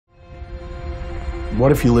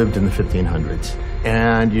What if you lived in the 1500s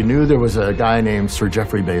and you knew there was a guy named Sir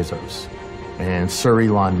Jeffrey Bezos and Sir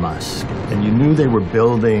Elon Musk, and you knew they were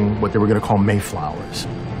building what they were going to call Mayflowers.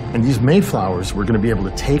 And these Mayflowers were going to be able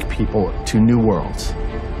to take people to new worlds.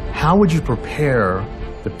 How would you prepare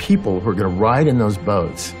the people who are going to ride in those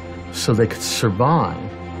boats so they could survive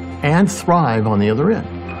and thrive on the other end?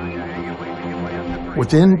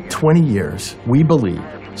 Within 20 years, we believe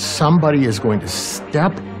somebody is going to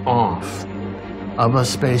step off of a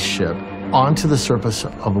spaceship onto the surface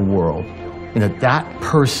of a world, and that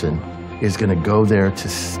person is going to go there to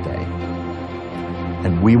stay.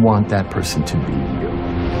 And we want that person to be you.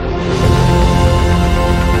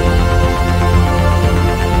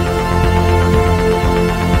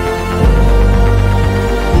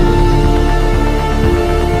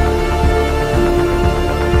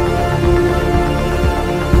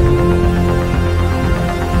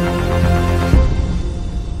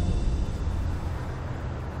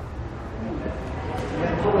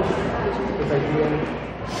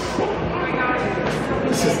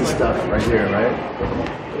 This is the stuff right here, right?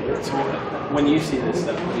 So when you see this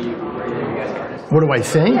stuff, what do you guys artists? What do I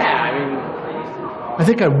think? Yeah, I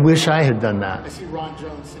think I wish I had done that.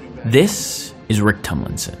 This is Rick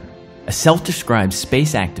Tumlinson, a self-described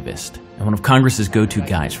space activist and one of Congress's go-to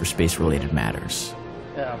guys for space-related matters.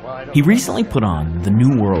 He recently put on the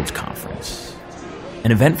New Worlds Conference,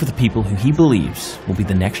 an event for the people who he believes will be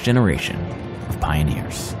the next generation of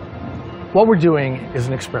pioneers. What we're doing is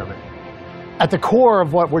an experiment. At the core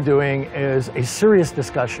of what we're doing is a serious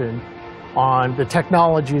discussion on the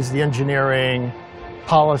technologies, the engineering,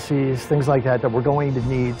 policies, things like that, that we're going to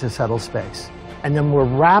need to settle space. And then we're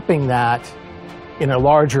wrapping that in a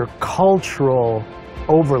larger cultural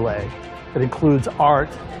overlay that includes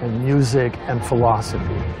art and music and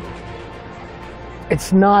philosophy.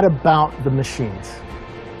 It's not about the machines.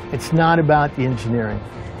 It's not about the engineering.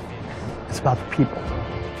 It's about the people.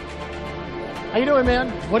 How you doing, man?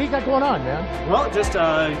 What do you got going on, man? well, just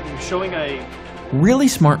showing a... Really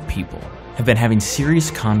smart people have been having serious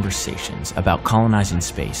conversations about colonizing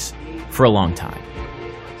space for a long time.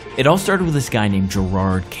 It all started with this guy named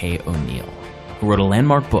Gerard K. O'Neill, who wrote a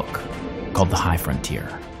landmark book called The High Frontier.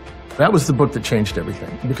 That was the book that changed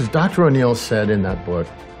everything, because Dr. O'Neill said in that book,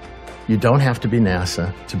 you don't have to be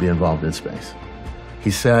NASA to be involved in space. He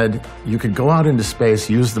said, you could go out into space,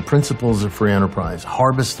 use the principles of free enterprise,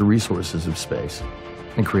 harvest the resources of space,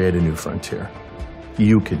 and create a new frontier.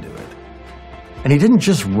 You could do it. And he didn't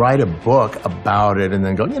just write a book about it and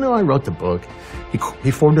then go, you know, I wrote the book. He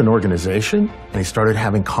formed an organization, and he started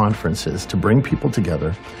having conferences to bring people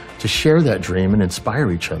together to share that dream and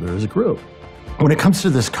inspire each other as a group. When it comes to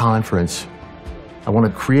this conference, I want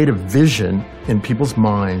to create a vision in people's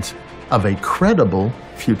minds of a credible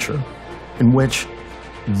future in which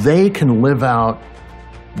they can live out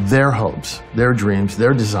their hopes, their dreams,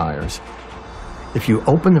 their desires. If you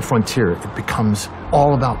open the frontier, it becomes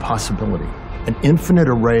all about possibility, an infinite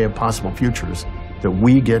array of possible futures that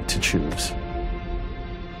we get to choose.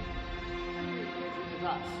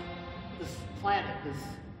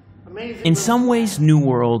 In some ways, New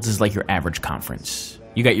Worlds is like your average conference.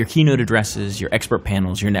 You got your keynote addresses, your expert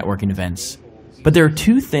panels, your networking events. But there are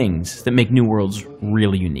two things that make New Worlds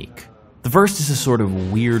really unique. The first is a sort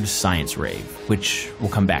of weird science rave, which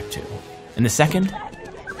we'll come back to. And the second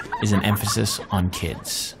is an emphasis on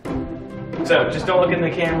kids. So, just don't look in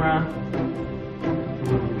the camera.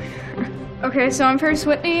 Okay, so I'm Ferris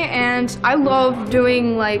Whitney, and I love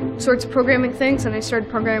doing sorts of programming things, and I started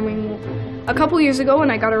programming a couple years ago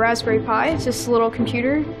when I got a Raspberry Pi. It's just a little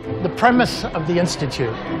computer. The premise of the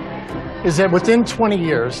Institute is that within 20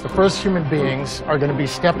 years, the first human beings are going to be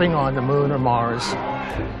stepping on the moon or Mars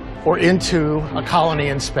or into a colony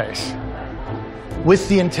in space with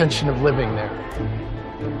the intention of living there.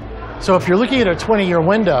 So if you're looking at a 20-year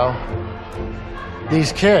window,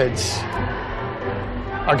 these kids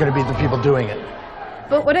are going to be the people doing it.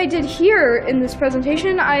 But what I did here in this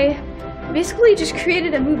presentation, I basically just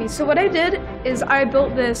created a movie. So what I did is I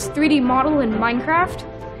built this 3D model in Minecraft.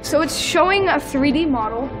 So it's showing a 3D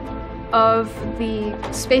model of the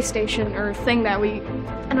space station or thing that I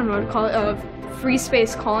don't know what to call it, a free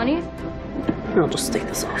space colony. I'll just take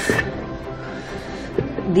this off.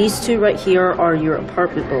 These two right here are your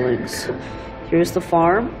apartment buildings. Here's the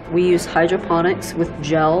farm. We use hydroponics with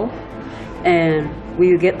gel, and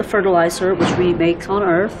we get the fertilizer, which we make on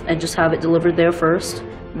Earth, and just have it delivered there first.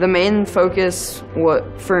 The main focus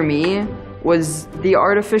for me was the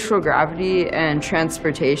artificial gravity and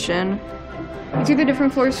transportation. It's either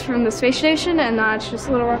different floors from the space station, and it's just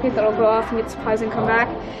a little rocket that'll go off and get supplies and come back.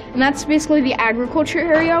 And that's basically the agriculture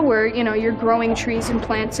area where, you know, you're growing trees and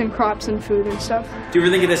plants and crops and food and stuff. Do you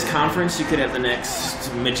ever think of this conference you could have the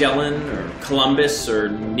next Magellan or Columbus or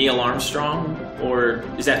Neil Armstrong? Or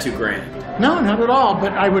is that too grand? No, not at all.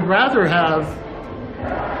 But I would rather have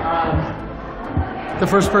the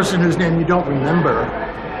first person whose name you don't remember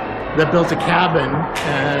that built a cabin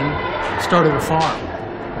and started a farm.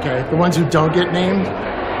 Okay, the ones who don't get named,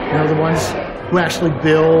 you know, the ones who actually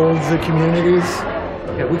build the communities.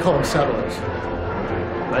 Yeah, we call them settlers,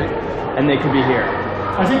 right? And they could be here.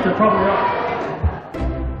 I think they're probably are.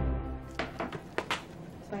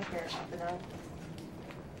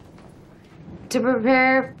 To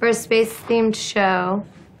prepare for a space-themed show,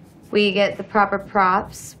 we get the proper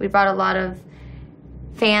props. We brought a lot of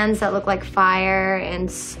fans that look like fire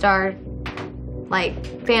and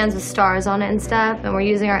like fans with stars on it and stuff, and we're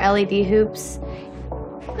using our LED hoops.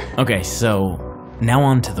 Okay, so now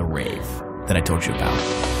on to the rave that I told you about.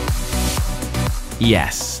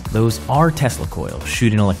 Yes, those are Tesla coils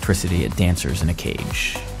shooting electricity at dancers in a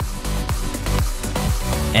cage.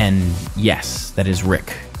 And yes, that is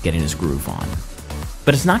Rick getting his groove on.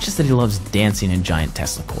 But it's not just that he loves dancing in giant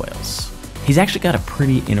Tesla coils. He's actually got a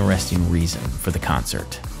pretty interesting reason for the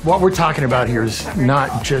concert. What we're talking about here is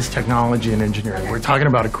not just technology and engineering. We're talking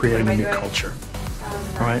about creating a new culture,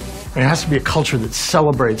 all right? And it has to be a culture that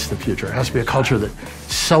celebrates the future. It has to be a culture that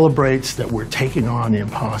celebrates that we're taking on the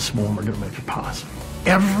impossible and we're going to make it possible.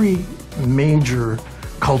 Every major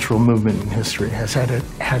cultural movement in history has had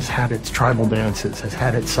its tribal dances, has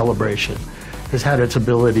had its celebration, has had its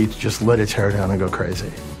ability to just let its hair down and go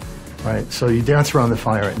crazy, right? So you dance around the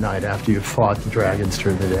fire at night after you've fought the dragons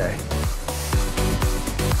during the day.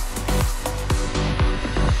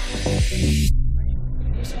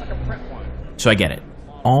 So I get it.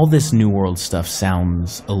 All this New World stuff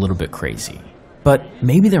sounds a little bit crazy. But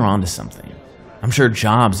maybe they're onto something. I'm sure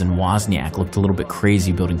Jobs and Wozniak looked a little bit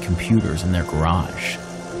crazy building computers in their garage.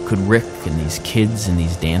 Could Rick and these kids and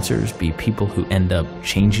these dancers be people who end up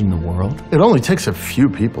changing the world? It only takes a few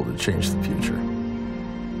people to change the future.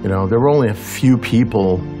 You know, there were only a few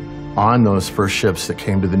people on those first ships that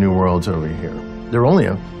came to the New Worlds over here. There were only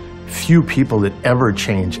a few people that ever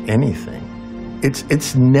change anything.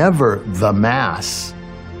 It's never the mass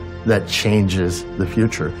that changes the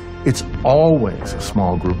future. It's always a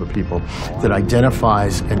small group of people that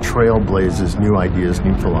identifies and trailblazes new ideas,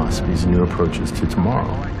 new philosophies, and new approaches to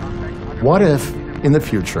tomorrow. What if, in the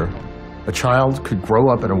future, a child could grow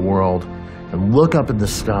up in a world and look up in the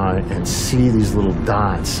sky and see these little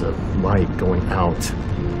dots of light going out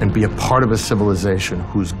and be a part of a civilization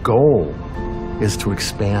whose goal is to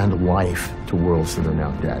expand life to worlds that are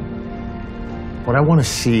now dead? What I want to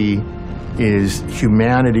see is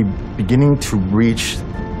humanity beginning to reach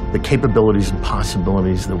the capabilities and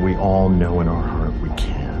possibilities that we all know in our heart we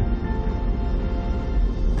can.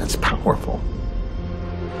 That's powerful.